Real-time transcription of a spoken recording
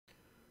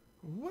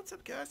What's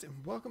up, guys,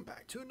 and welcome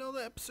back to another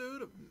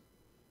episode of,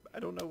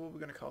 I don't know what we're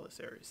going to call this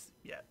series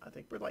yet. I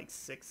think we're like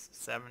 6,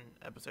 7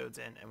 episodes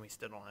in, and we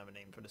still don't have a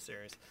name for the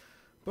series.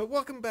 But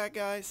welcome back,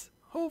 guys.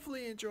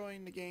 Hopefully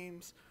enjoying the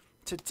games.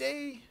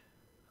 Today,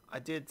 I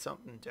did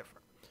something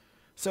different.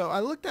 So, I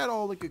looked at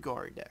all the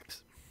Gagari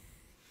decks.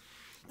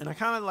 And I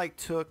kind of like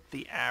took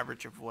the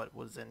average of what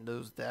was in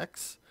those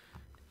decks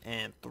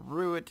and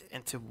threw it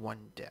into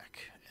one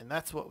deck. And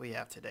that's what we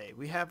have today.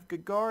 We have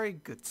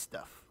Gagari good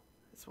stuff.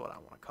 That's what I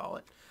want to call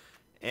it.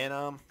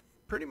 And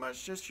pretty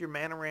much just your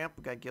mana ramp.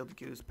 We got Gilded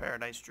Goose,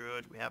 Paradise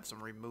Druid. We have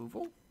some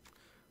removal.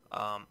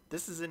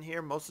 This is in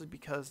here mostly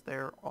because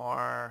there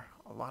are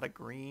a lot of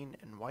green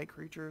and white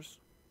creatures.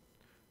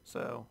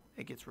 So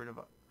it gets rid of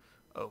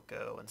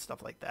Oko and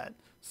stuff like that.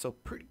 So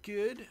pretty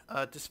good.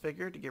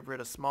 Disfigure to get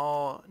rid of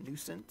small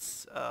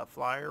nuisance,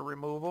 flyer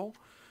removal,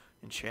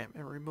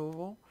 enchantment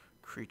removal,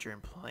 creature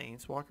and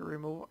planeswalker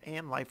removal,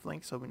 and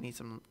lifelink. So we need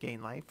some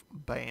gain life.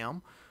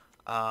 Bam.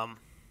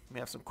 We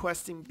have some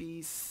questing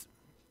beasts,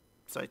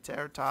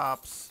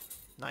 Triceratops,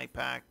 Night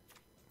Pack,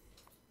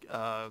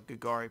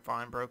 Gagari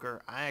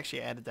Finebroker. I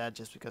actually added that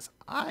just because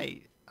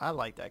I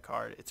like that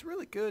card. It's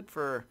really good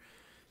for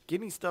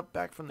getting stuff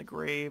back from the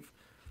grave.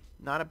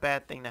 Not a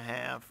bad thing to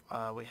have.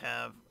 We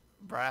have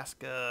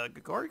Vraska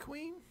Gagari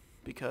Queen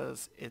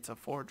because it's a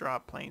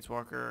 4-drop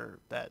planeswalker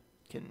that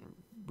can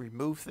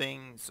remove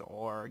things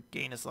or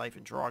gain its life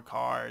and draw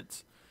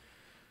cards.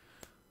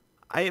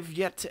 I have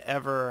yet to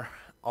ever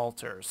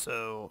alter,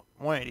 so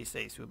one of these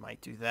days we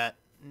might do that.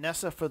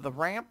 Nessa for the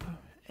ramp,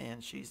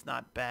 and she's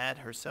not bad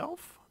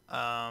herself. We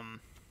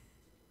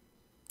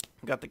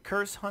got the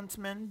Curse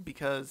Huntsman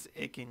because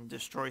it can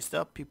destroy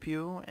stuff, pew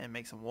pew, and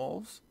make some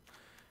wolves.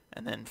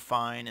 And then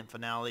Fine and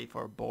Finale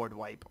for board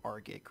wipe or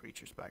get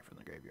creatures back from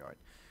the graveyard.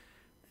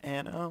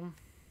 And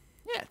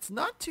yeah, it's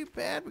not too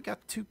bad. We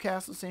got 2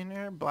 castles in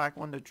there, black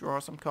one to draw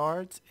some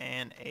cards,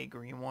 and a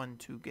green one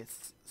to get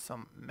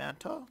some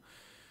mana.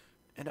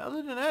 And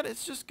other than that,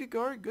 it's just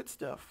Gagari good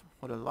stuff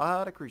with a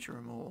lot of creature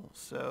removal.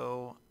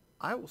 So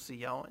I will see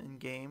y'all in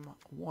game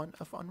 1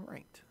 of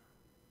Unranked.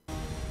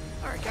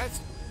 Alright guys,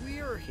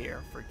 we are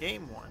here for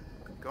game 1.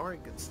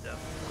 Gagari good stuff.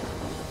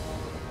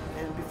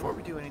 And before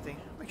we do anything,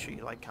 make sure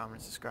you like, comment,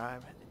 and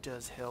subscribe. It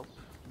does help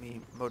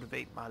me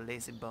motivate my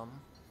lazy bum.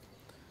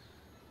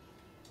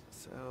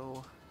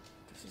 So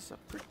this is a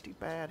pretty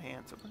bad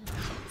hand, so we're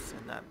gonna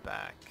send that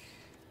back.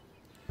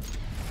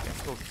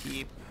 Let's go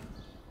keep.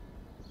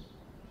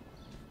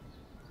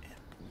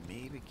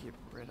 Maybe get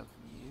rid of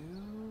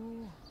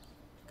you.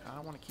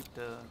 Kinda wanna keep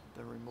the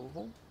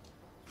removal.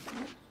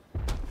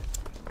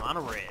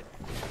 Mono red.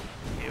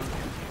 Here we go.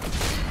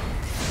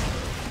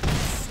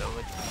 So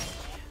it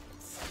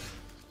begins.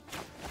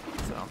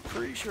 So I'm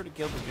pretty sure the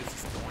Gilded Goose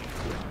is going to.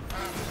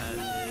 That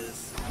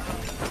is a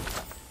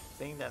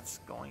thing that's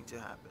going to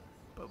happen.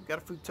 But we got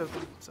a food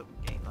token, so we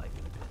gain life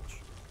in a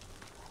pinch.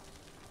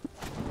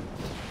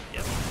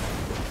 Yep.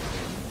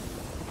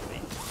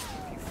 If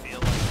you feel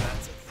like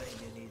that's a thing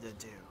you need to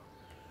do.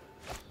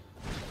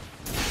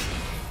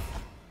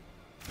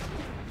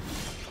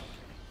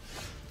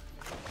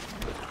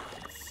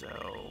 So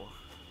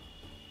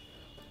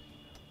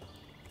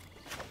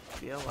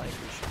feel like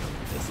we should go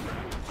this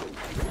route.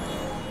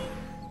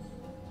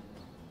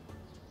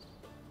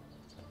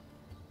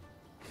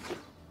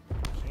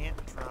 Can't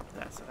drop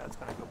that, so that's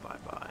gonna go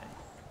bye-bye.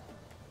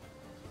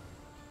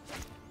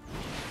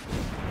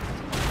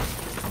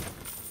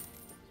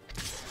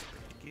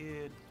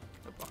 Good.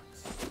 The box.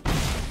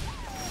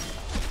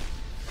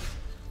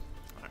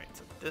 Alright,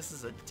 so this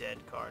is a dead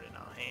card in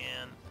our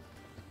hand.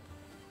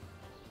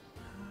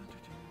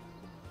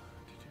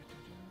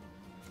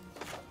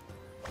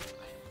 I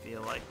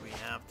feel like we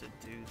have to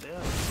do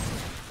this.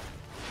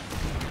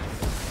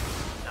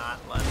 Not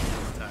let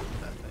him attack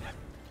that thing.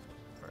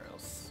 Or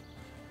else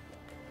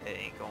it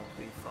ain't gonna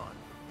be fun.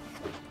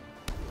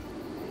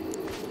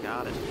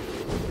 Got it.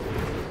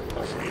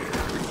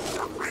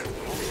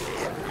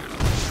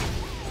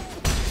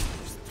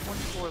 There's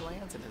 24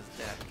 lands in his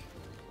deck.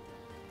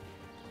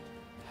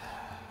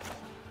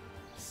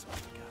 So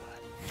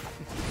God.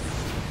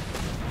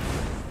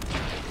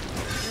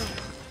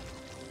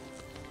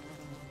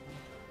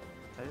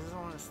 I just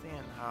don't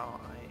understand how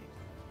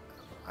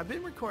I've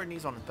been recording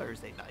these on a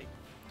Thursday night,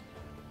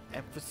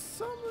 and for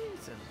some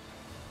reason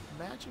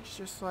Magic's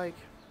just like,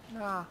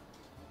 nah,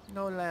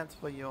 no lands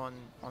for you on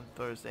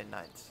Thursday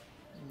nights.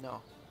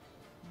 No.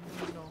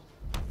 Gonna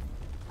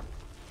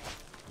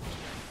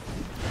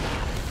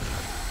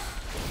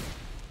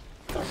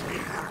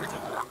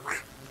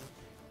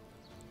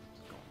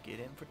get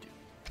in for 2.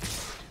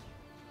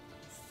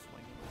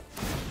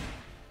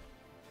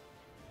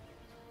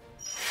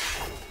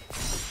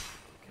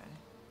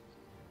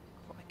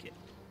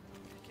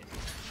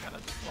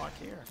 Block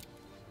here.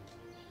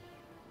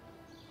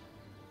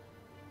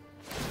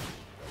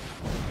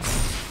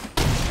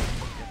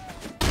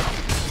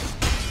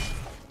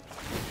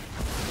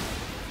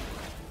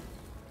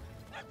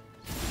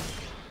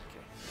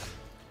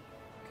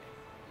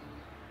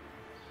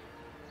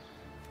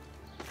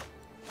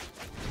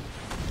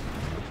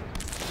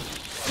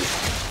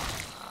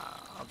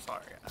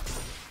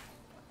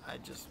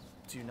 just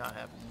do not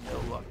have no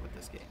luck with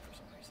this game for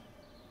some reason.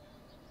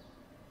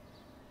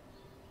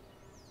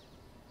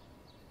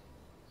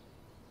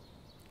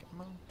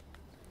 Come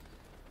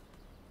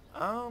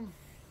on.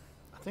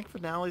 I think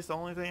Finale's the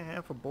only thing I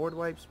have for board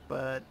wipes,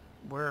 but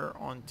we're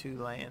on 2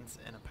 lands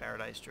and a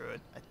Paradise Druid.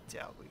 I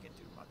doubt we can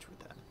do much with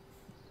that.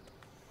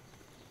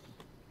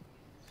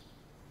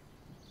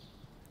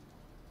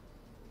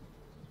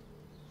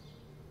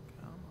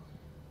 Come on.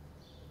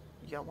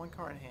 You got 1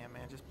 card in hand,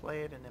 man. Just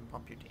play it and then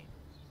pump your team.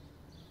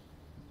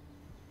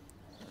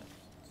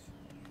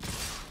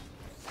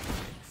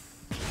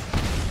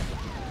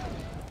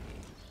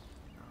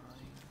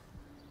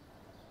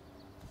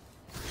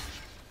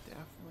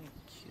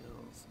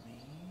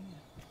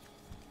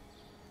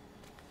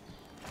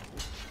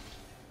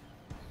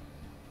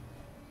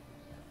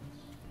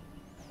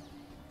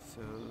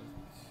 So,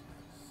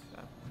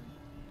 7.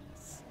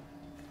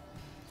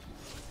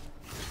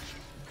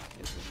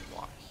 Get this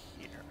block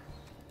here.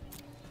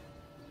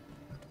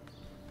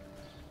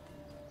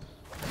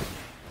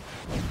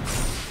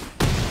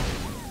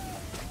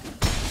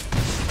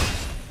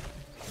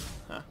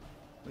 Huh,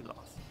 we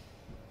lost.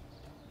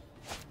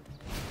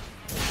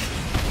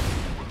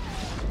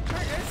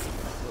 Alright guys,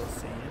 we'll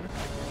see you.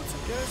 What's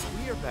up guys?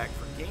 We are back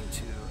for game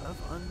 2 of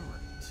Unranked.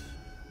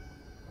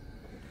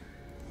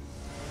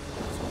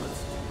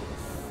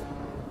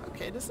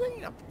 Okay, this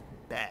ain't a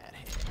bad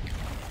hit.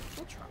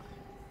 We'll try.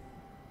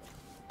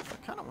 I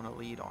kind of want to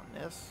lead on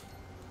this.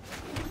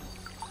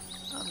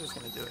 I'm just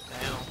going to do it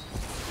now.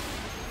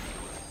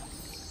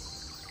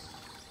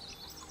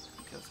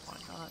 Because why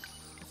not?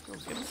 Let's go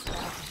get a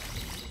swap.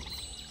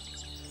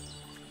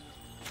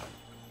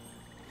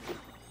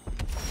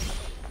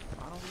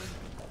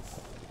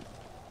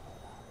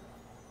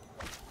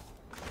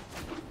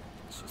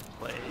 Let's just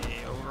play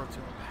over to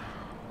a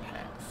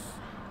pass.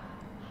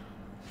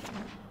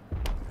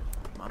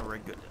 Mono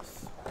red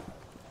goodness.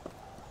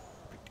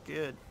 Pretty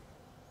good.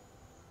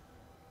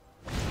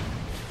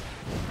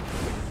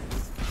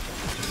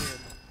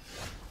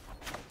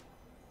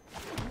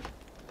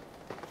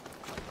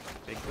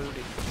 Big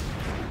booty.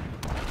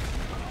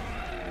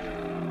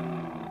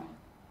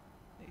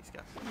 He's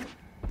got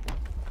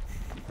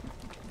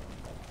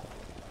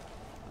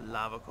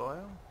lava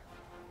coil.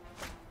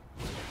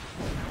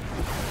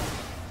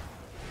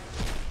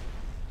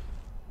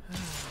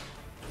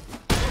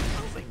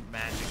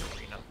 Magic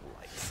Arena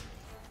likes.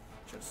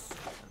 Just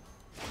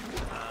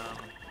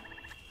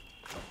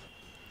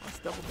let's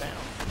double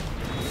down.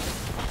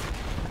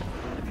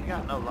 If you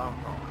got no love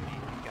roll, I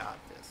mean, you got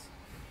this.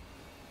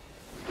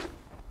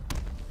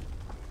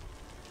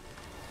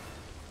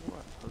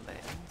 What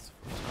lands?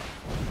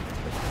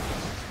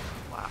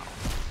 Wow.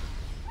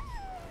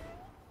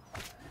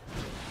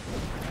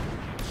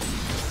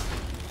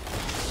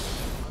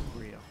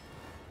 Unreal.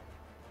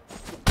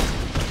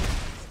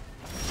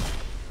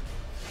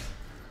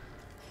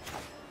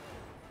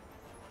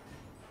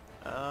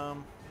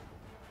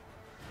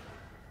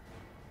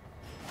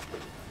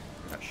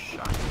 We're gonna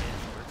shock it in.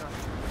 We're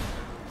gonna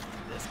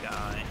this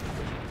guy.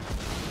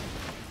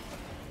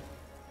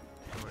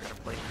 And we're gonna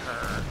play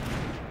her.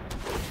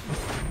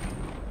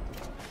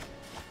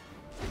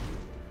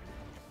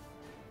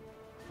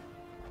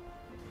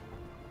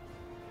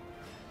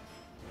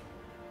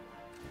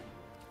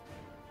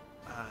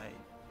 I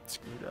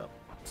screwed up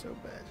so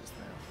bad just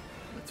now.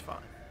 That's fine.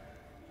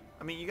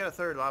 I mean, you got a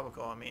 3rd lava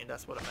call. I mean,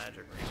 that's what a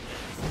magic ring is.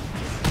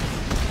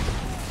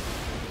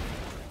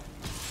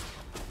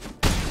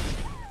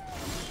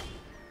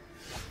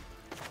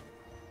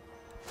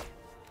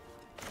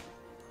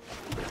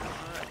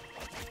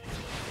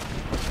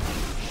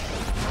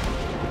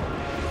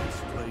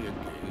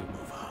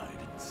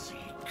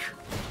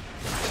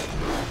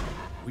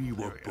 We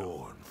were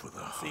born for the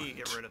hunt. See, you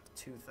get rid of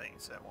 2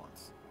 things at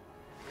once.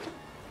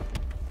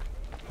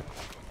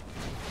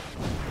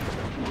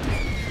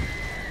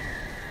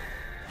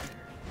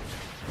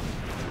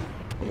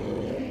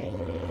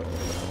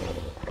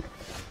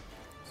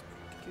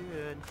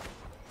 Good.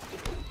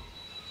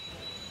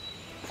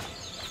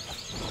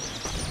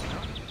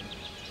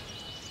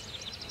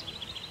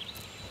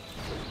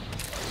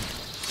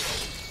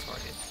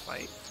 Target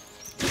fight.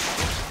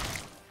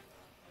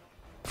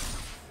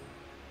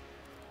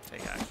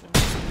 Take action.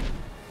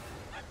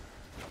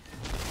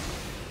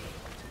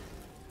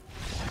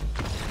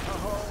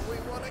 Oh, we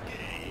won a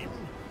game!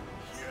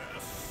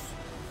 Yes!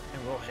 And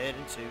we'll head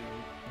into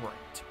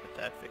ranked with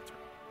that victory.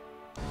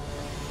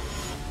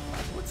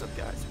 What's up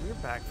guys? We're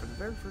back for the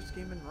very first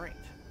game in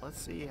ranked. Let's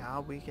see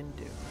how we can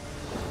do.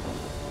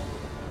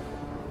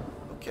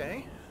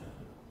 Okay.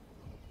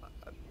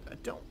 I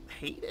don't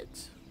hate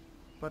it,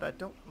 but I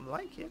don't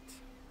like it.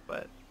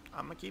 But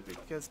I'm gonna keep it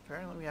because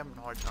apparently we're having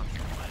a hard time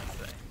with last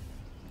day.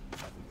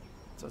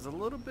 So it's a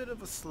little bit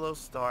of a slow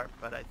start,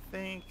 but I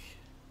think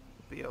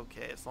it'll be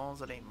okay as long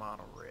as it ain't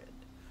mono red.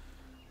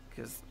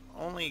 Because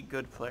only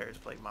good players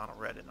play mono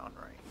red and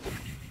unranked.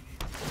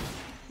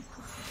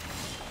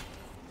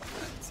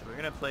 Alright, so we're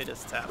gonna play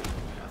this tap.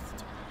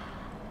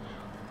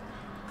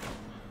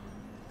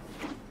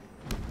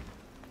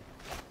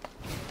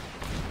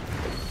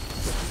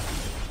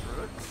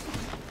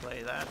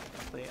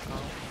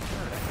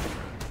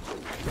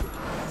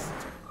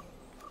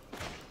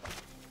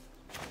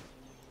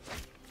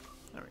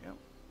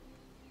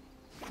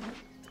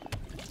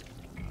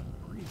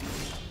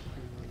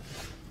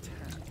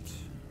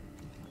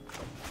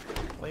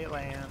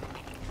 land.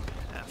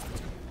 Has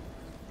to.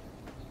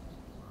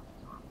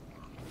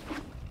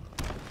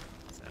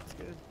 Sounds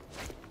good.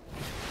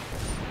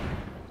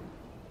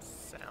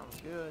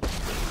 Sounds good.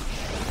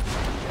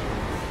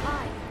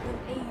 I will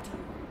aid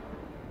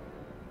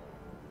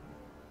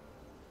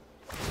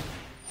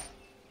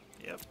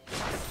you. Yep.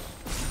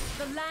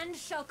 The land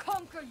shall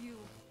conquer you.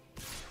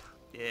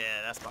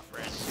 Yeah, that's my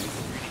friend.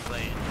 Really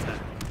playing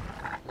attack.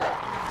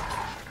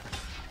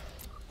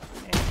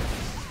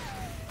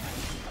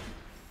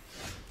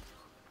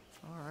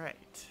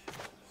 Alright.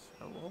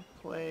 So we'll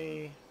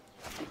play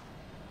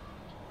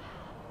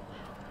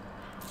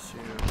to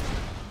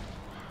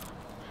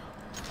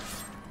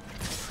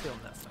still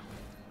Nessa.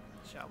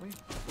 Shall we?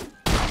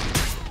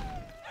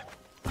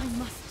 I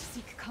must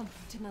seek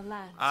comfort in the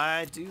land.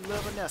 I do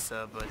love a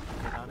Nessa, but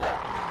not it.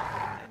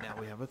 And now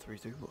we have a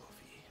 3/3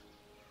 Wolfie.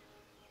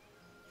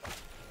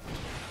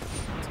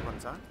 Once upon a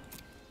time,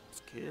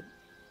 this kid,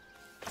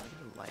 look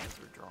at the lands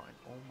we're drawing.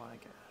 Oh my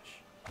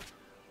gosh.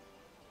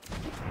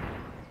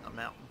 A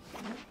mountain.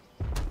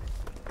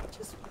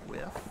 Just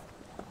whiff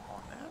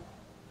on that.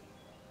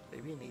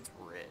 Maybe he needs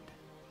red.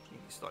 He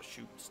can start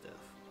shooting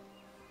stuff.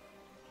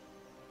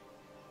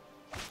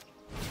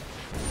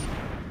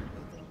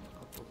 Rhythm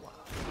of the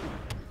Wild.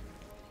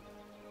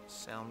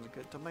 Sounds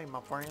good to me,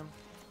 my friend.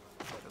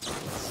 Because I'm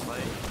gonna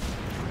play.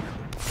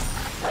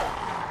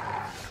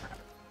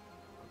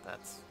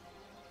 That's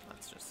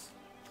just.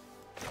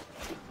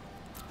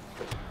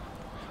 Okay.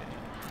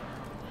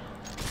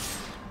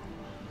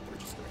 We're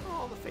just gonna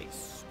call the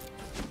face.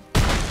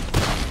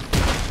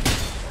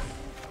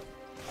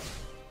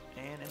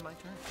 And in my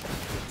turn,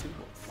 two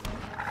wolves.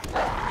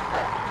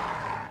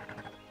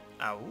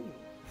 Ow.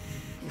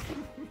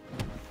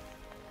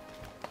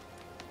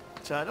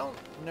 So I don't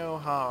know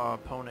how our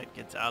opponent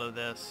gets out of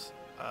this.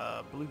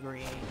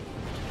 Blue-green,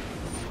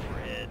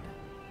 red.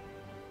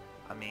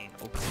 I mean,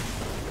 okay.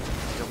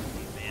 Don't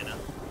need mana.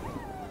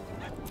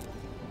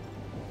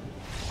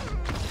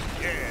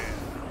 Yeah!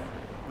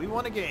 We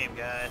won a game,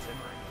 guys. And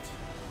right.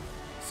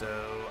 So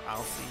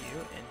I'll see you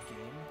in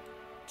game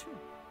 2.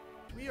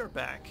 We are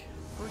back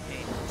for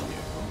game 2.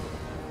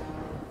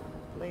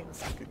 Playing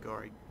some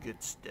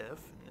good stuff,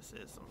 and this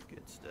is some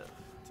good stuff.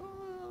 It's a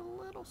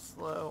little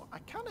slow. I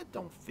kind of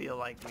don't feel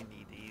like we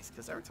need these,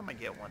 because every time I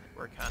get one,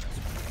 we're kind of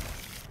screwed.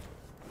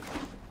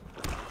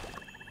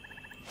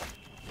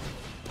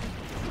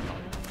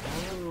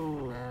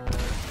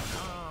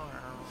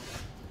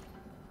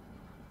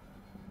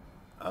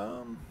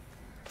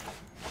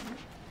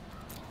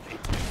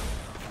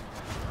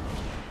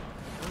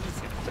 I'm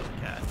just gonna play the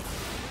cat,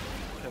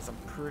 because I'm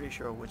pretty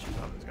sure which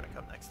opponent is gonna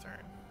come next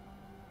turn.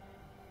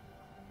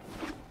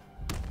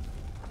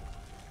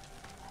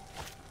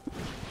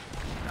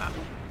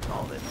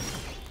 Called it.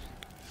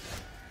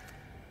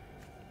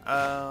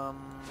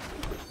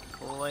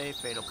 Play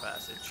Fatal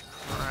Passage.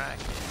 Crack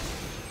it.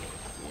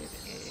 Give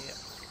a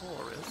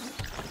Horus.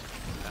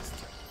 That's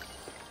it.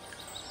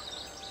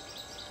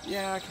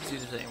 Yeah, I can do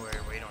the thing where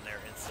you wait on their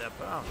instep,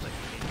 but I don't think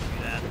we need to do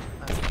that.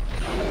 That's fine.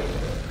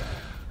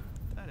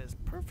 That is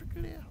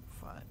perfectly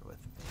fine with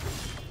me.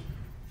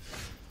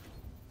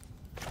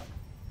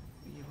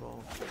 We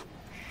will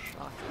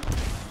shock it.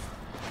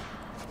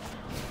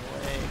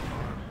 Play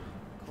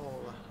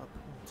Cola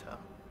Apunta.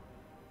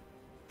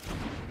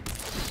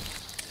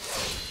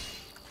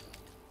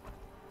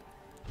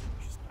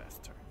 Just pass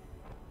turn.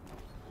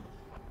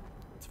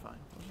 It's fine.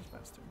 We'll just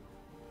pass turn.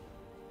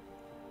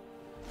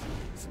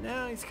 So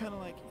now he's kind of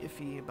like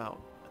iffy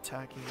about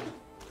attacking.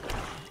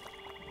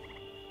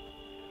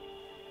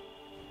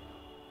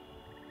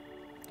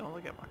 Don't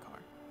look at my car.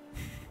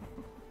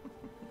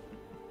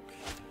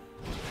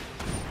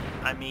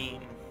 I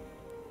mean,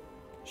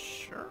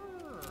 sure.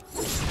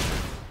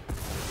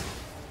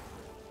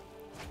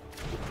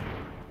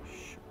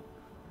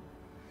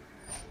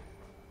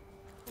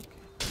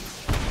 Okay.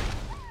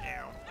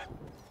 Ow.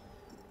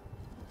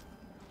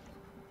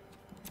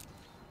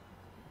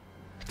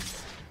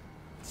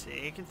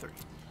 Taking 3.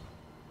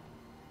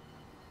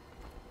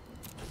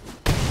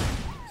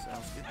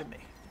 Sounds good to me.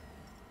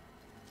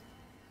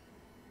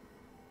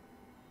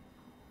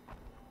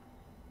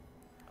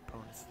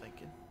 Opponent's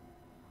thinking.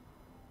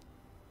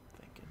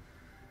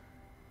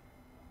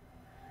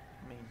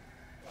 I mean,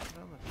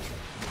 well,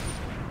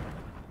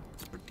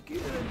 it's pretty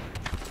good.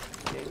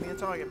 Gave me a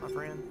target, my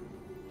friend.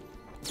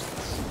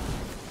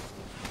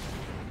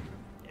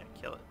 Yeah,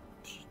 kill it.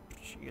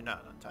 You're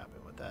not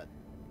untapping with that.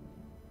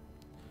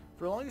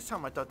 For the longest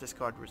time, I thought this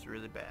card was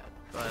really bad,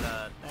 but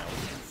now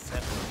we can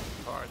set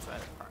cards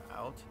that are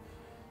out.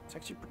 It's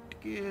actually pretty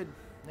good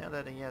now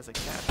that he has a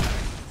cat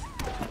back.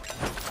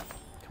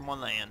 Come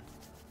on, land.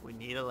 We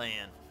need a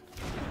land.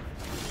 We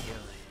need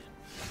a land.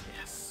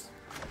 Yes.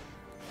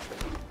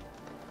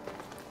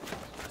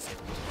 I say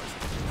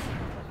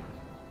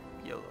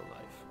YOLO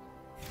life.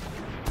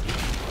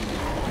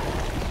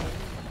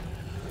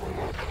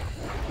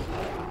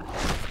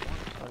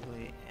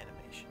 Ugly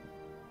animation.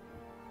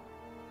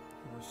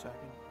 One more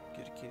second.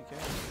 Get a kitty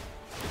cat.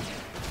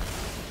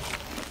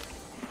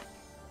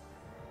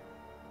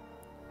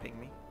 Ping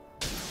me.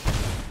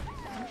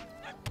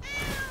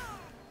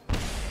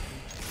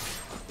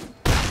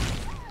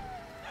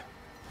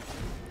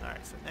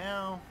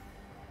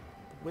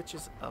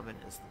 Witch's Oven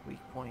is the weak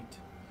point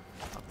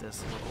of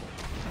this little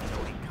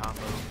annoying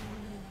combo.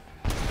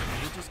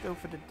 You just go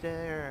for the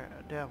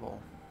devil.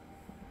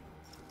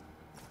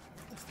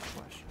 That's the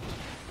question.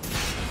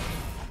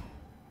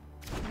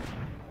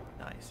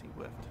 Nice, he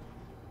whiffed.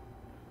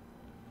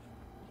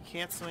 You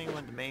can't swing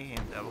with the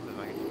Mayhem Devil because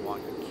I can block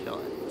and kill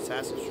it.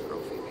 Assassin's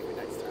Trophy maybe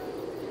next turn.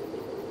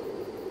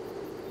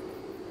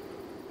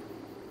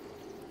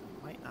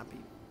 Might not be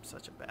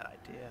such a bad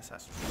idea,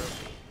 Assassin's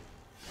Trophy.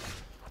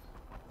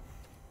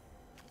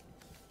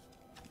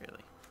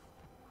 Really.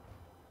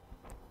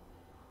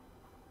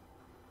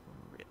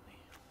 Really.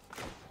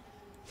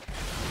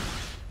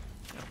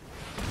 Yep.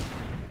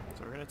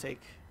 So we're gonna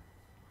take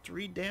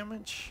 3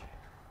 damage.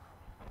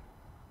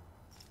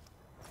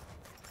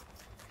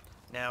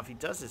 Now, if he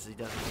does this, he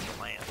doesn't need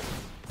to land.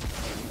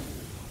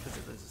 Because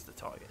it loses the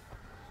target.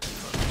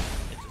 But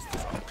it just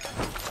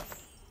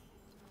dissolves.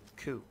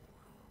 Cool.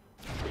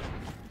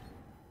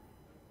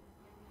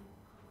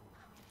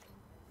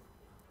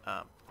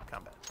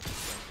 Combat.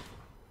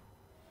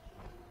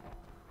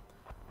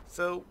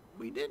 So,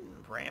 we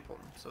didn't ramp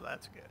him, so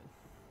that's good.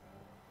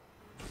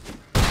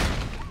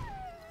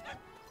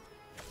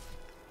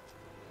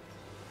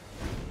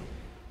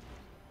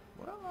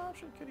 What other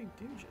option could he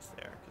do just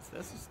there? Because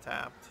this is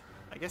tapped.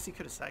 I guess he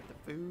could have sacked the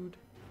food.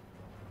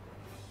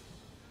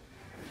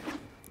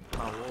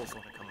 My wolves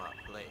want to come out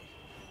and play.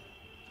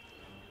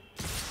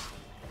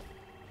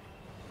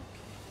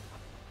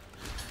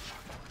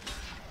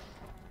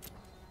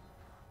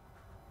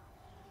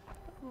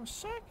 Oh,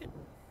 sack it.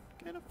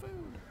 Get a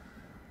food.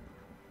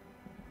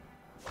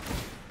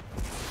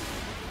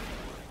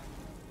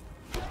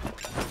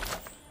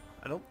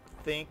 I don't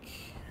think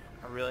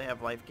I really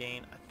have life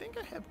gain. I think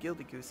I have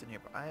Gilded Goose in here,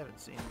 but I haven't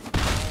seen him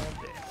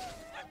all day.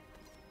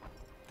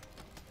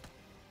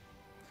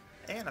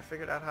 And I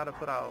figured out how to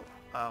put out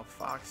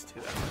Fox too.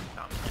 That's what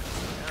now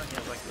he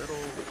has like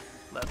little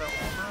leather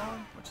armor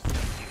on, which is kind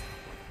of cute.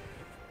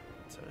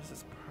 So this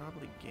is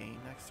probably gain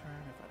next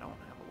turn if I don't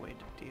have a way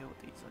to deal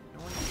with these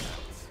annoying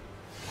guys.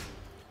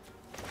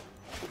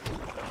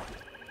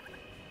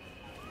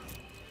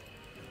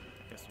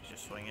 I guess we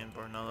just swing in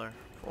for another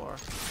 4.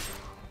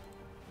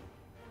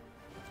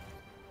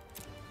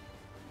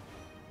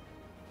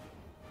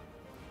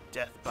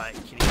 Death by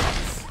kitty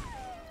cats.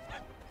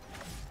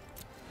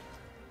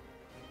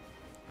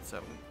 So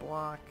we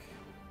block.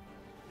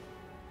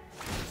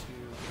 2.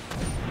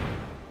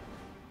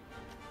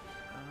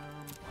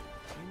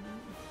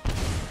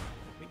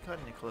 We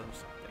cutting it close,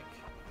 I think.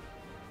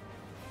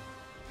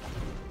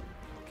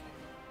 Okay.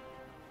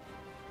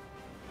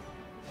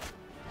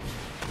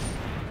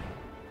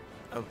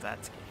 Oh,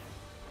 that's game.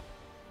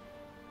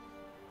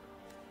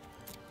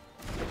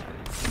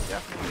 It's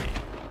definitely game.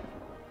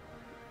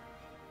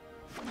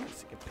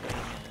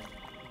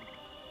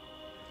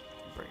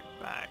 Bring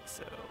it back,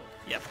 so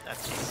yep,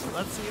 that's it. So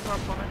let's see if our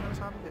opponent knows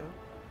how to do it.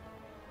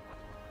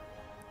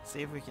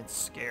 See if we can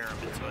scare him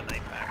into a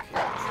night back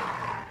here.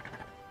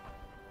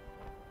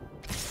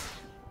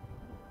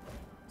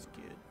 It's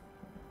good.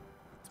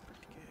 It's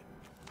pretty good.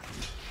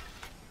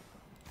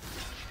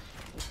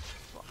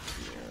 Block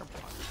here,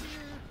 block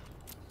here.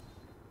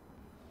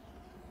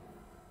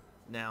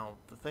 Now,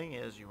 the thing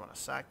is, you want to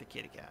sack the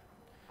kitty cat.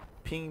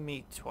 Ping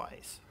me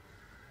twice.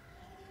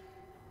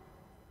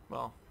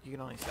 Well, you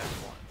can only sack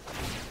 1.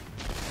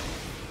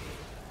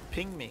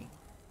 Ping me.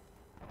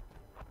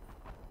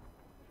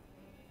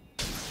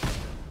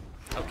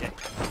 Okay.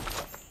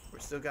 We're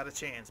still got a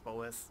chance,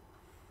 boys.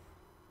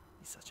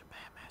 He's such a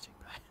bad magic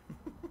guy.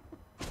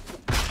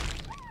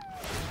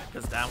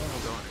 Because that one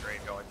will go in the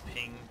graveyard.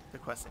 Ping the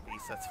Questing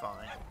Beast, that's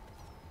fine.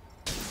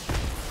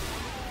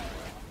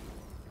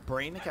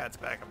 Bring the cats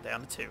back, I'm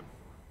down to 2.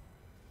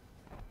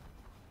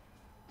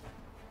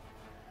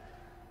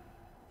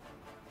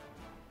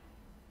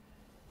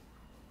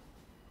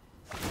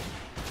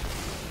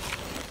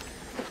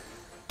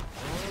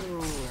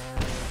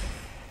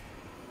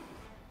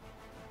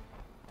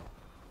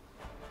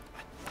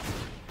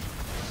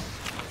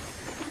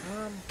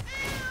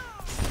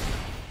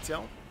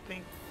 Don't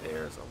think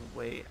there's a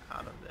way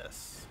out of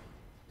this.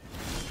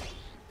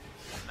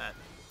 And that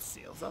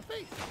seals our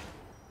fate.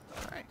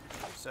 Alright,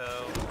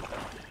 so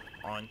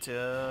on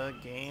to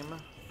game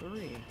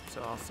 3.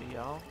 So I'll see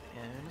y'all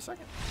in a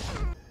second.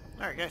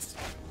 Alright guys,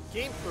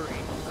 game 3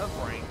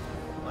 of Rank.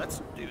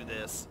 Let's do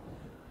this.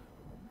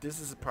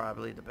 This is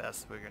probably the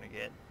best we're gonna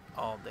get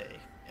all day,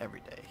 every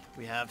day.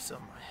 We have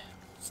some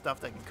stuff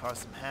that can cause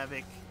some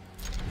havoc.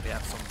 We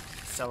have some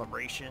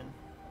celebration.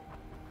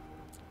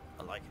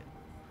 I like it.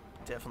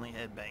 Definitely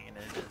headbanging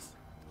it is.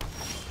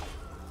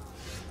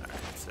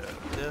 Alright, so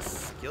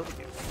this Gilded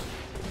Goose.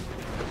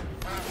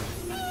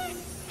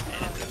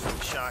 And if there's any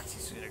shocks,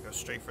 he's gonna go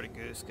straight for the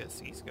goose because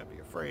he's gonna be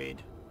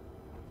afraid.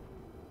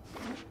 I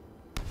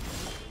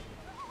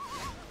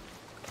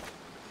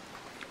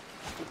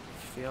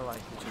feel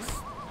like we just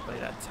play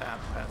that tap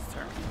past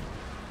turn.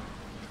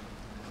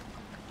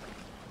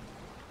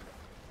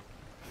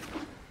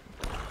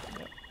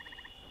 Yep.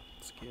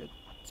 It's good.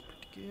 It's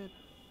pretty good.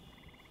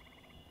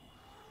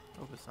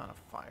 Hope his it's not a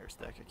fires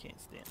deck. I can't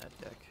stand that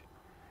deck.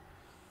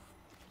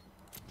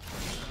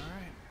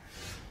 Alright.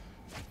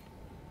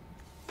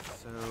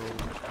 So,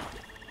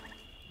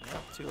 yeah,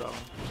 2 of them.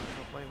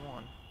 I'll play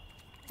 1.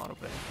 Auto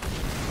pay.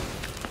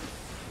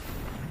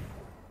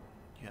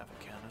 You have a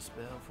counter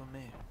spell for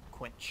me.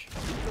 Quench.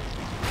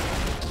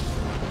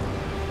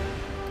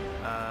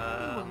 You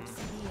won't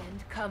see the end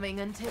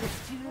coming until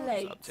it's too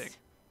late. Uptick.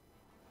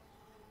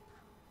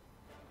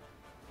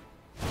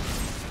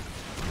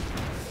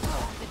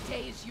 Oh, the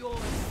day is yours.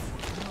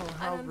 Oh,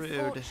 how An rude.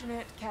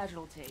 unfortunate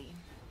casualty.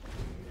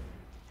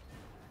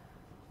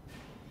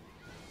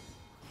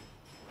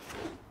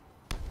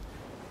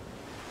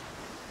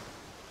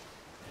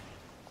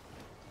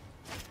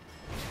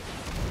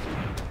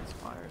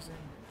 Fires in.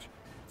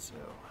 So,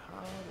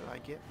 how do I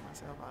get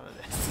myself out of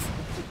this?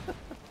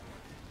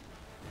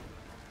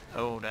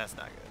 Oh, that's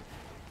not good.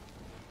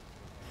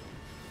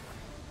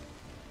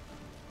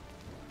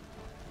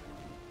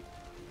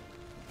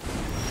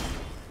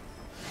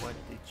 What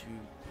did you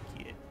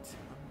get?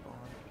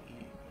 Unborn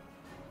eagle.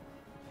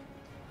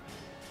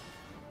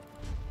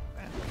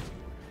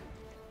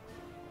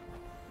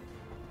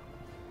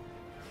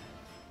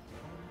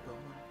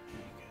 Unborn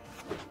eagle.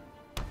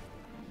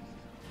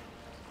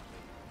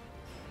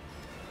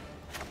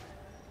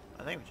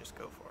 I think we just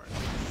go for it.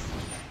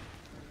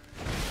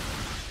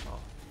 Oh,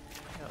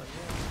 hell yeah.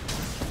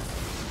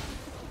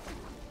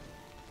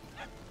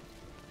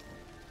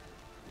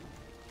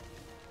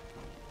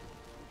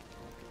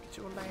 Get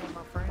you a land,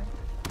 my friend.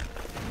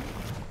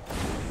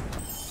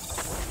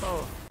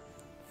 Oh,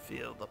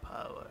 feel the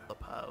power. The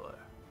power.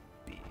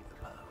 Be the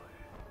power.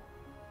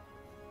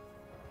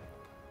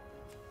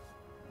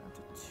 That's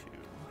a 2.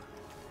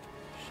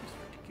 She's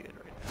pretty good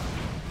right now.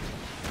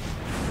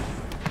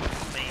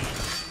 Man,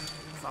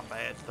 it's not a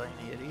bad thing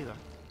to hit either.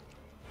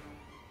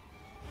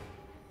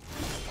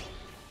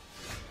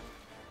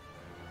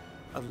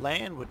 A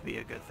land would be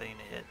a good thing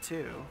to hit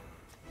too.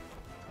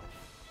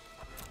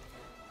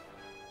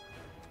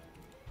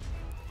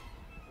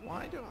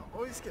 Why do I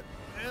always get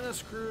mana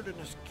screwed in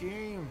this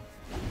game?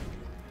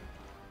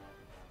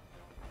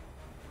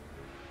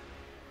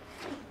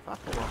 If I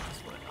pull off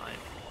this one, I am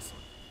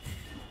awesome.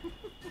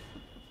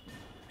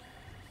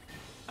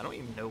 I don't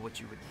even know what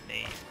you would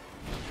name.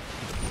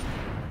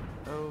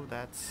 Oh,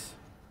 that's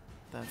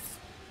bad.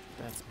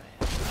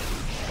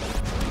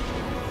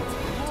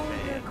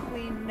 Older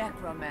Queen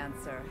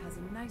Necromancer has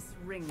a nice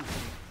ring to it.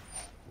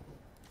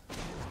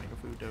 Make a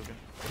food token.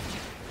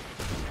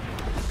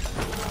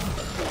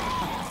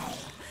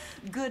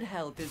 Good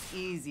help is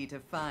easy to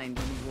find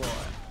in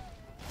war.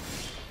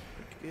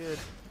 Pretty good.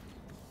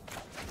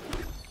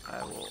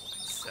 I will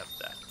accept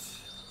that.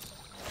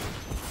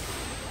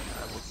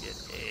 I will get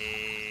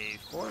a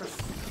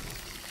forest.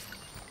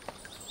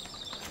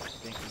 I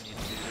think we need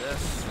to do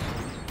this.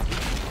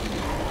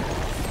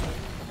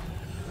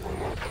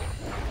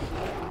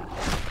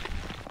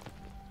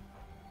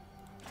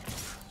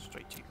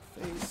 Straight to your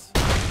face.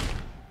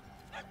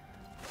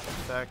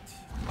 Effect.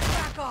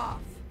 Back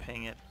off!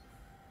 Ping it.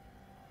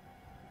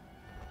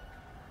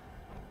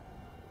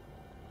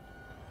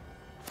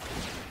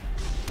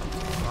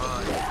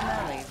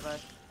 Smelly,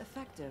 but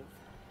effective.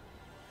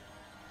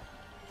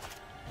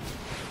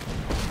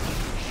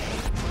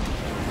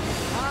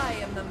 I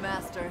am the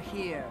master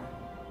here.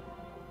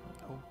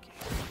 Okay.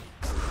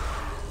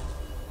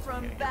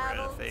 From Get rid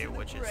battle of Fae to the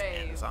Witches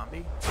grave. and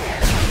zombie.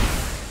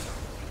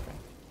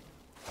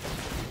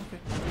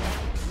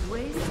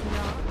 Waste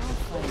not, I'll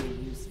find a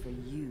use for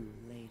you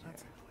later.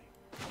 That's ugly.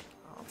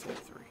 I'll take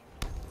 3.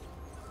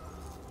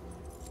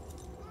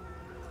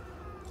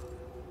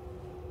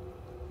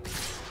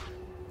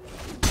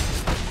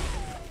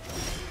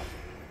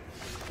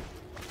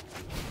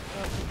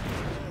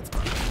 That's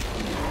fine.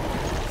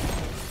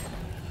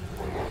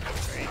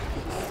 Great.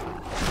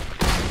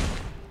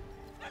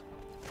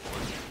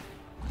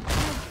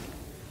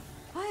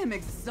 I am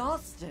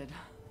exhausted.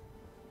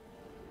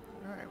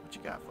 Alright, what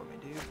you got for me,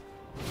 dude?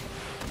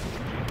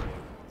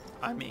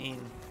 I mean,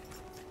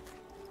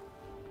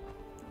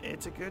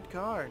 it's a good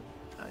card.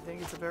 I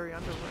think it's a very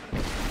underrated.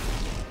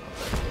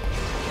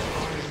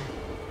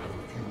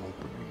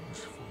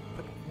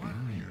 But why?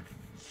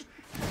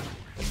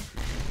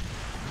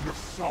 You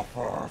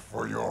suffer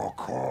for your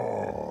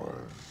cause.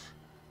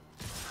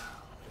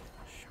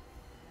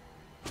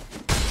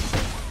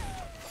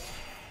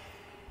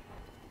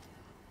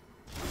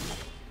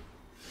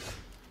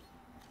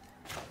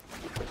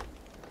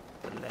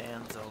 The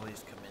lands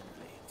always come in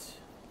late.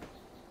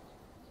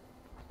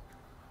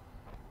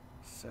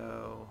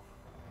 So...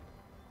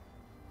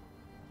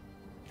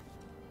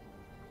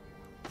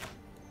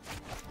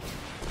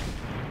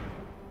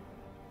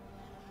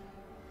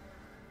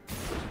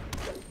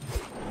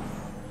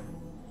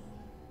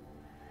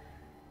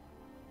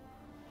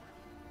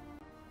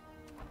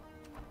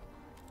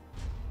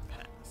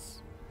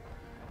 pass.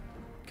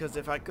 Because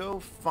if I go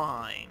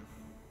fine,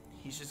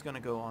 he's just going to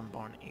go on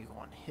Born Eagle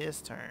on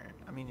his turn.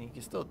 I mean, he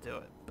can still do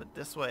it, but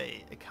this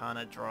way it kind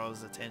of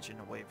draws attention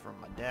away from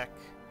my deck,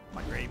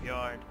 my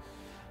graveyard,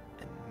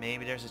 And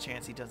maybe there's a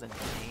chance he doesn't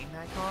name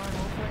that card,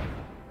 hopefully.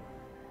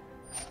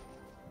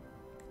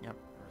 Yep,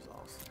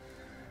 resolves.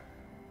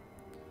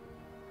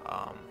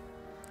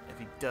 If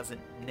he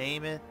doesn't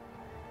name it,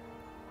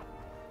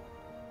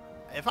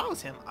 if I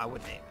was him, I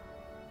would name it.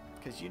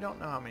 Because you don't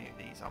know how many of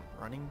these I'm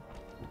running.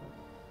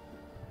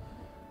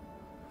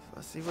 So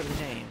let's see what he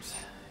names.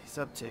 He's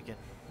upticking.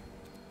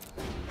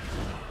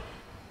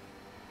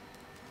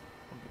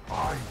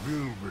 I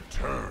will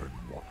return.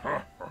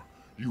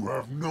 You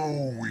have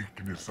no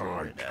weakness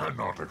I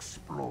cannot I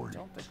exploit.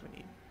 don't think we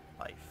need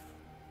life.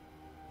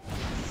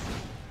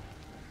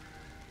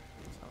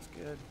 Sounds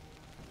good.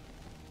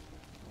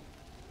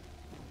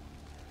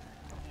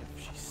 If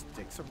she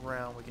sticks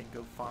around, we can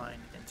go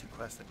find into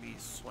Quest and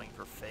Beast, swing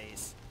for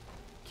face,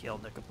 kill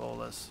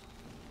Nicobolas.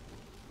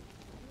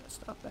 That's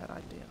not a bad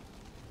idea.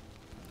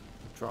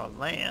 Draw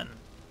land,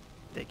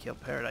 they kill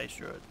Paradise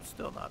Druid,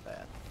 still not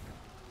bad.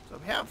 So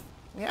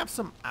we have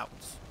some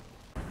outs.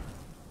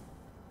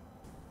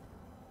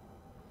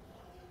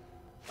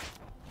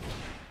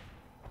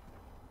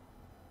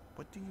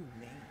 What do you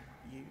name?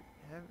 You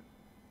haven't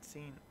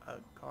seen a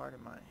card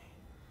in my...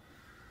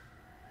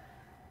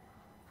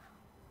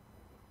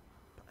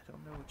 I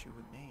don't know what you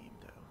would name,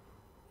 though.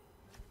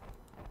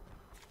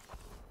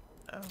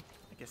 Oh,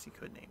 I guess you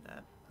could name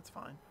that. That's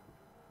fine.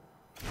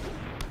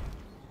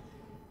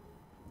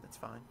 That's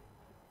fine.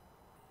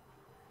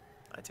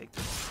 I take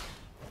this.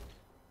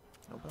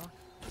 No block.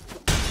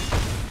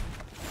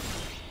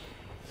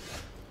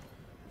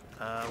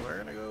 We're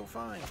gonna go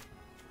find.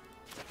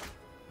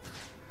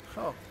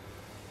 Oh.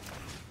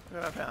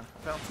 Look what I found.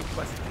 I found 2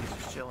 Quest Beasts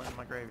just chilling in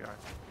my graveyard.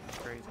 That's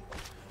crazy.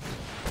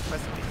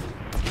 Quest Beasts.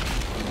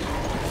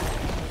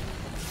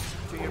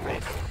 To your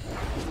face.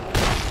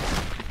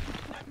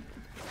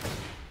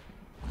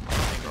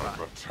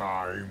 The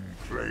time,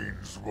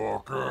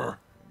 Planeswalker.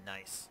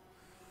 Nice.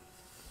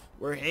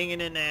 We're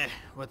hanging in there.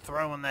 We're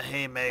throwing the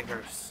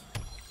haymakers.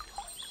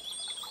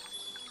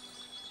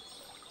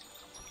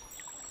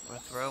 We're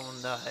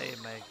throwing the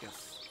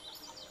haymakers.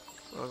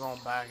 We're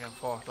going back and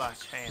forth like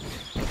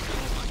champions. Oh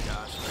my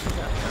gosh.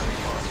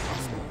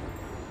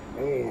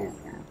 All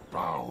will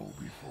bow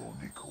before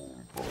Nicole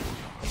Bola.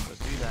 So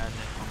do that and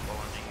then I'm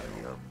going to I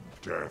you. am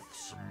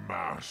Death's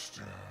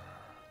master.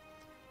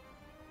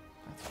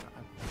 That's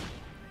fine.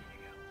 There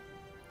you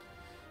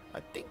go. I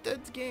think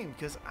that's game,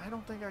 because I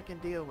don't think I can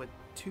deal with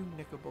 2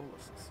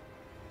 Nicoboluses.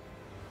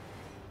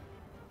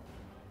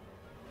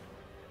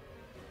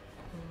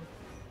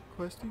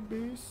 Questing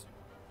base?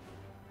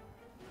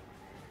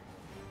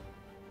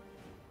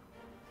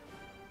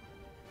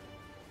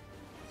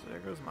 So there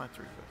goes my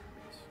 3 questing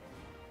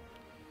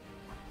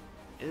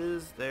base.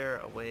 Is there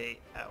a way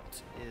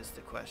out? Is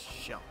the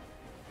question.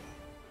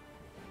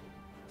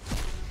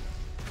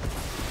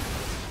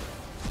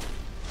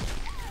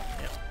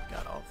 Yep,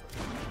 got all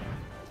 3.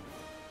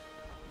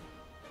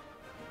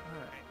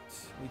 Alright,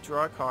 we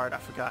draw a card. I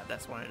forgot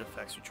that's when it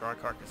affects. We draw a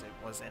card because it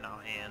was in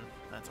our hand.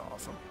 That's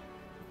awesome.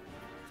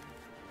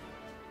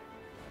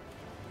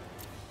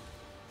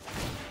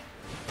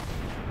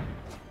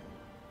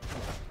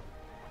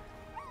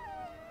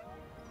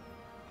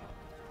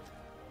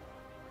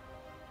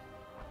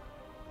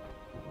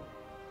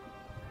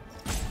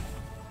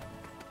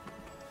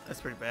 That's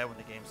pretty bad when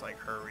the game's like,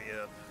 hurry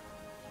up,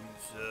 you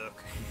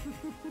suck.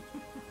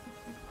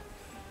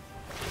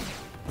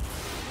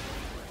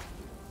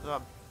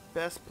 The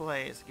best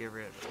play is to get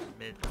rid of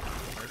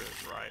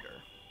Murder's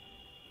Rider.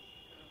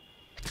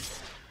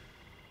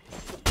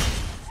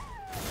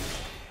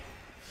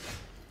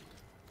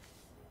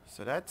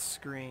 So that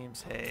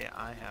screams, hey,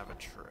 I have a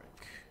trick.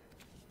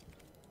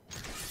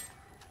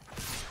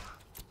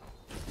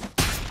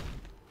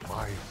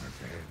 My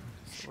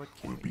revenge So what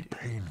can will we be do?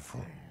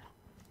 painful.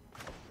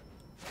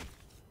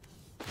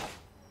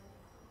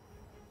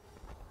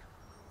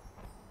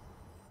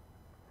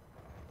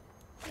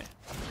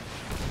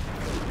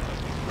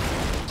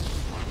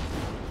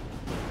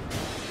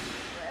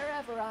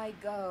 Wherever I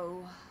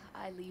go,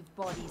 I leave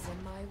bodies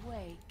in my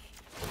wake.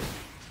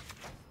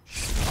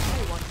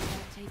 I want to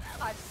take.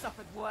 I've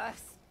suffered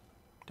worse.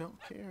 Don't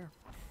care.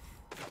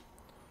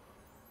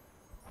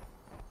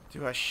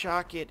 Do I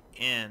shock it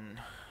in?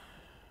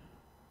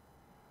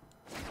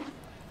 I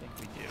think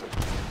we do.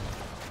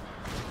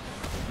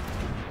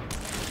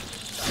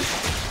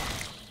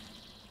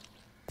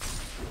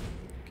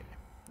 Okay,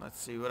 let's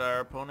see what our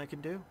opponent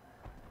can do.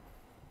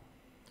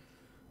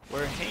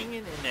 We're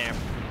hanging in there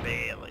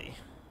barely.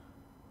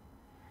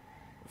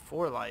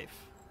 4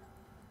 life.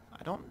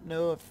 I don't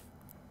know if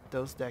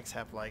those decks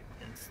have like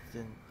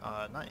instant,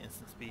 not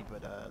instant speed,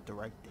 but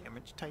direct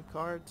damage type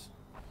cards.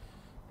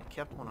 I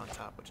kept one on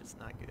top, which is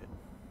not good.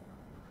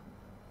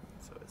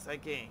 So it's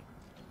that game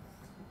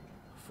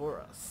for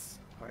us.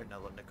 Alright, now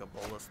let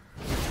Nicobolas.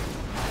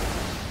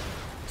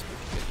 It's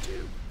pretty good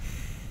too.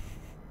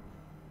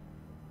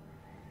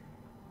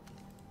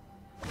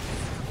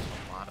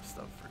 A lot of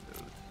stuff for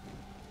food.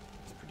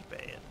 It's pretty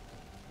bad.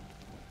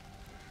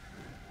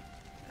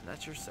 And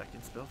that's your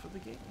second spell for the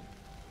game.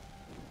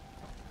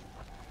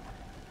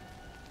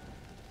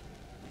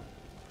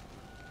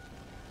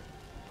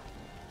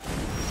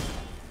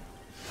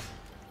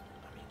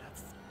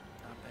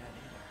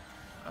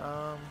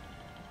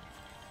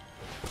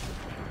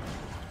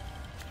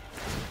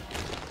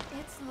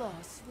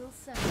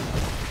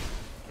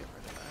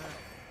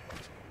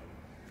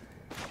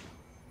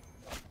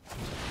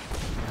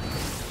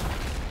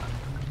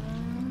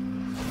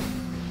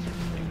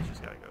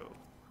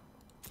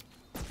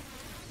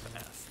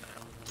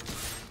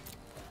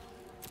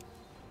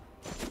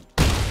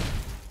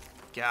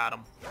 Got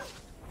him.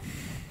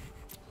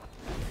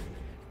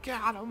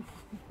 Got him.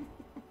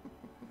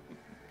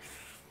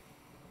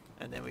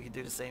 And then we can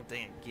do the same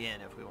thing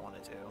again if we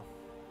wanted to.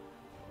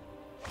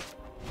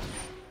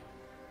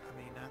 I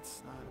mean,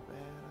 that's not a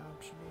bad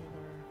option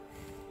either.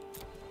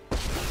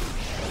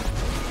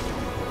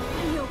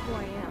 You know who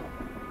I am,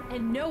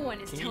 and no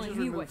one is Can you telling just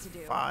me remove what to do.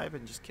 5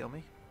 and just kill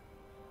me?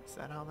 Is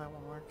that how that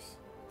one works?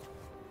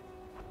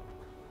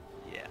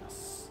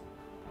 Yes.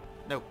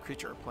 No,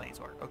 creature or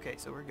planeswalker. Okay,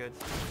 so we're good.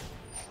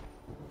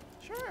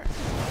 Sure.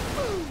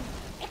 Boom!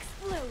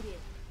 Exploded.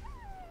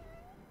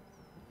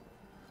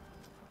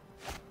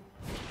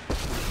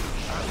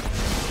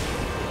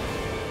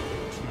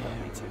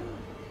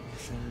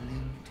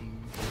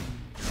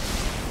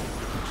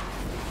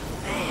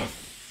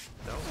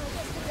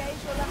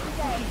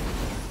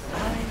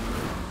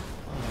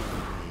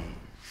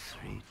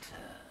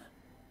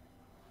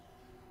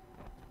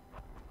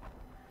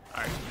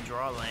 Alright,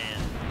 draw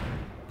land,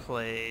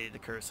 play the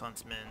Curse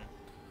Huntsman,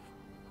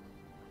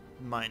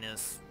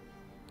 minus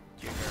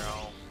your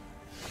girl.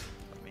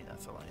 I mean,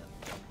 that's a land.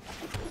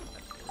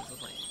 That is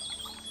a land.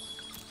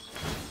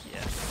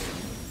 Yes.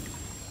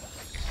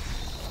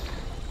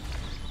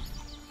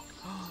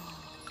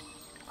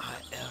 I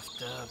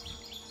effed up.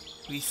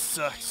 We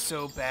suck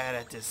so bad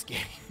at this game.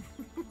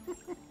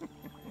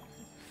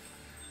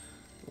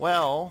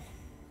 Well...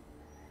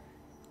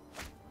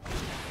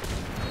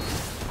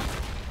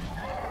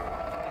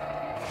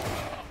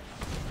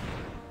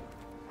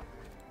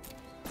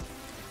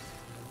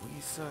 we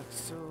suck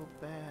so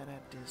bad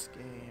at this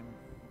game.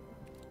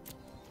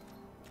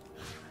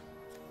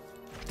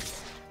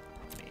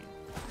 I mean...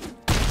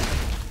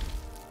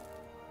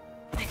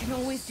 I can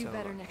always do So-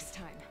 better next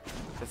time.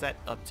 Because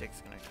that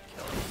uptick's gonna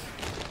kill us.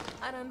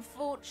 An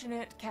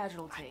unfortunate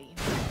casualty.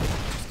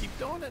 Just keep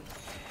doing it.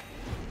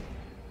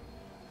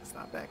 It's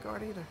not back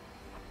guard either.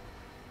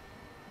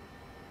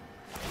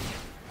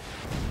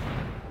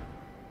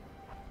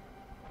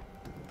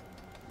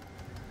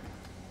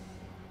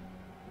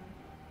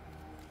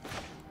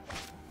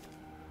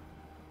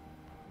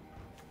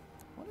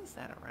 What is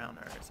that around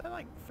her? Is that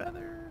like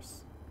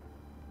feathers?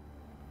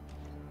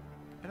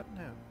 I don't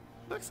know.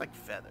 Looks like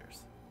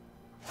feathers.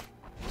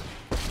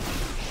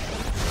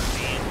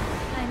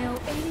 I know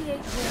 88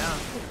 ways Yeah.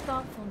 with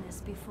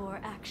thoughtfulness before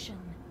action.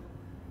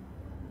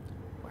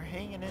 We're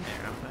hanging in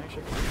there. I'm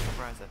actually pretty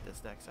surprised that this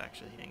deck's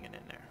actually hanging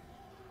in there.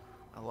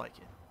 I like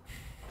it.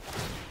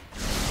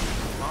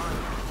 Come on.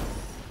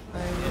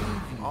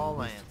 Hit all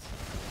lands.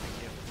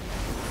 Thank you.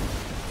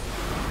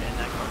 And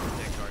that card's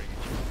deck already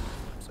gets you.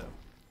 So.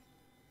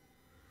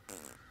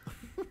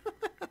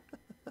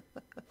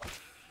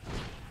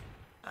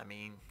 I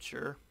mean,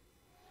 sure.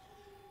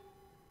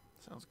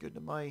 Sounds good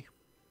to me.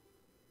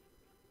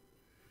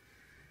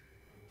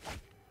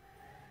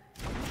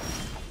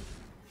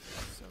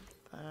 So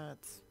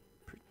that's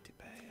pretty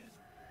bad.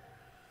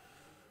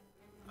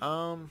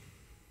 I'm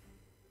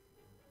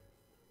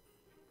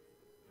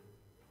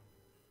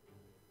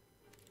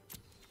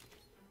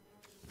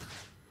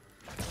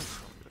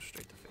gonna go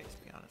straight to face,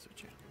 to be honest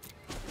with you.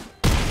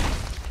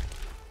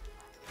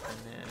 And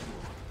then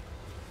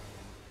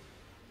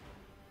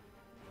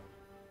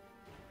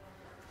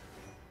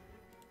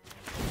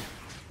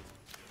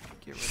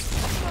get rid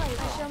of Right,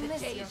 I shall The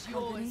miss day your is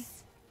company.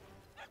 yours.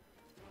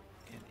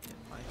 and in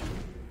my.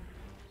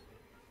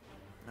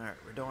 Alright,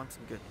 we're doing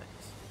some good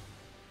things.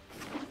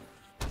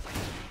 I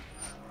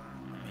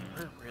mean,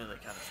 we're really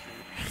kind of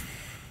screwed.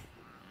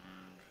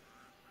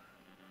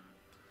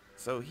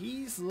 So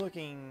he's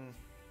looking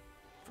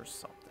for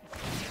something.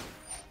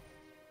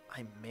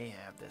 I may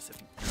have this if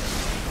he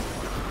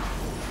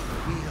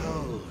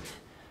Behold,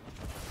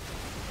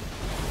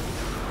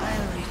 I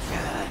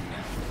return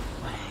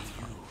where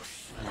you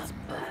That's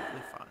slumber.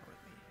 perfectly fine with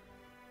me.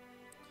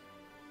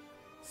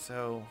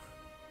 So,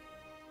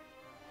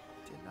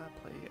 did not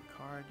play a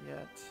card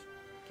yet.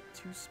 Get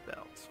 2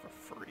 spells for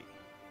free. You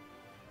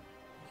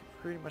can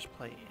pretty much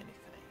play anything.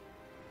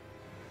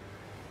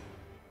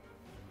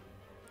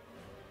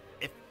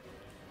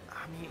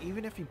 I mean,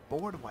 even if he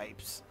board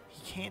wipes,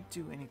 he can't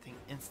do anything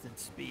instant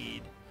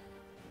speed.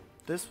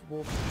 This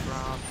wolf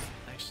drops.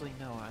 Actually,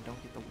 no, I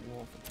don't get the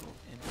wolf until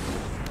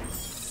instant.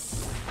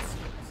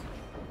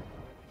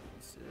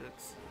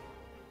 6.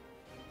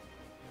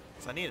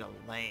 So I need a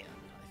land,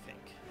 I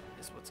think,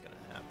 is what's gonna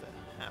have to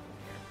happen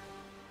here.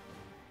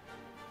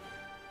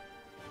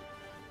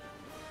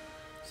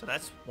 So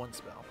that's 1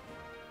 spell.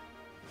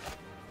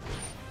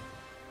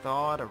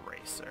 Thought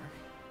Eraser.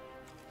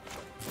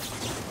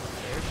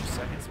 There's your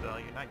 2nd spell.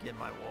 You're not getting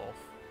my wolf.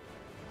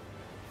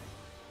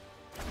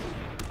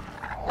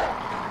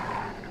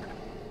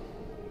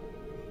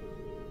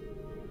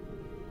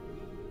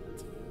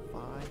 That's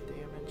 5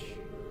 damage.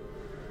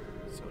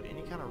 So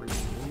any kind of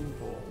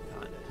removal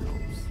kind of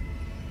helps.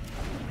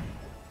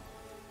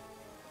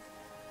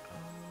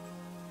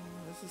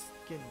 This is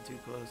getting too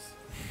close.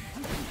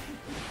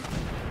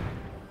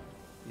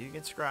 You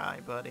can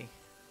scry, buddy.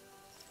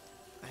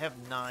 I have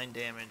 9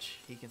 damage.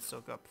 He can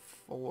soak up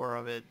 4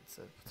 of it,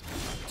 so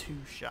it's 2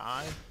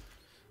 shy.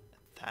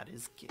 That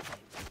is game.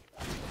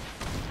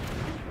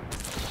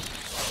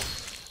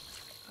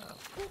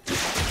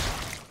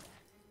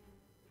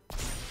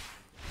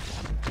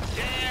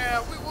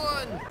 Yeah, we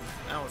won!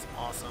 That was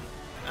awesome.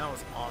 That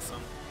was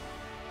awesome.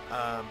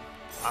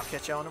 I'll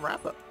catch y'all on the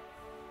wrap-up.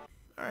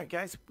 Alright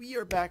guys, we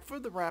are back for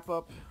the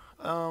wrap-up.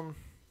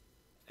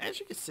 As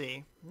you can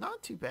see,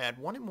 not too bad.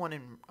 1-1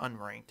 in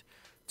unranked,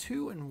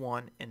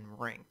 2-1 in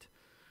ranked.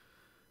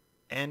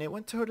 And it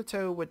went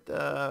toe-to-toe with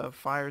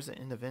Fires and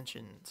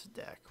Interventions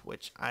deck,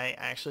 which I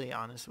actually,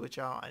 honest with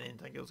y'all, I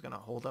didn't think it was going to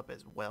hold up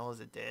as well as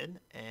it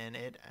did. And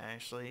it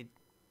actually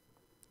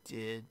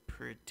did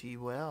pretty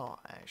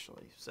well,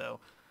 actually. So,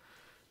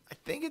 I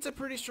think it's a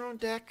pretty strong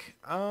deck.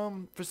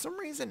 For some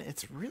reason,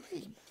 it's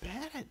really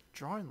bad at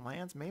drawing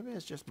lands. Maybe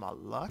it's just my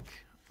luck.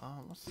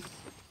 Let's see.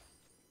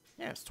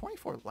 Yeah, it's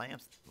 24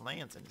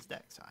 lands in his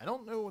deck, so I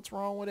don't know what's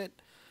wrong with it.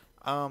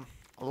 A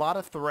lot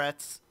of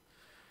threats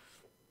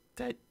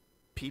that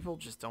people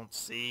just don't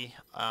see.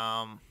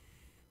 I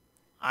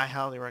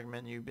highly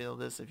recommend you build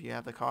this if you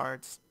have the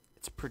cards.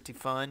 It's pretty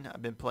fun.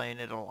 I've been playing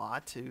it a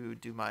lot to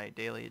do my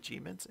daily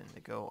achievements and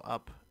to go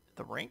up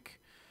the rank.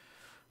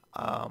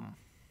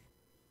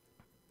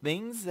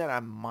 Things that I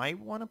might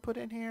want to put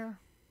in here.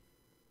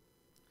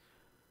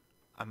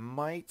 I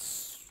might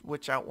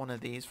switch out one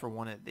of these for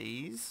one of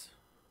these.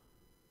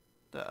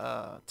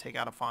 Take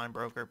out a Fine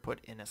Broker, put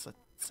in a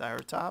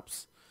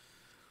Ceratops.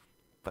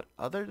 But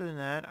other than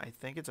that, I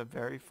think it's a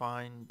very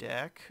fine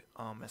deck.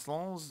 As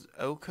long as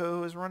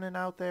Oko is running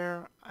out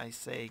there, I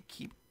say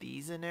keep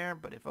these in there.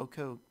 But if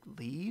Oko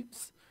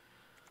leaves,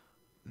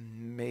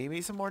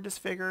 maybe some more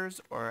Disfigures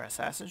or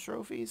Assassin's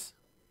Trophies.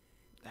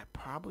 That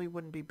probably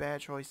wouldn't be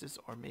bad choices.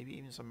 Or maybe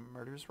even some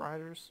Murderous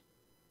Riders.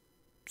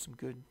 Some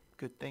good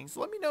things.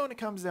 Let me know in the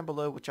comments down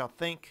below what y'all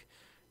think.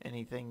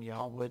 Anything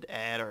y'all would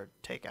add or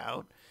take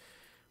out.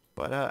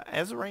 But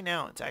as of right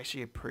now, it's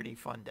actually a pretty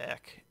fun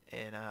deck.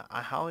 And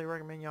I highly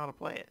recommend y'all to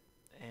play it.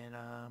 And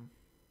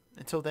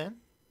until then,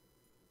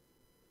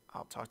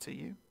 I'll talk to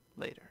you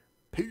later.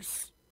 Peace.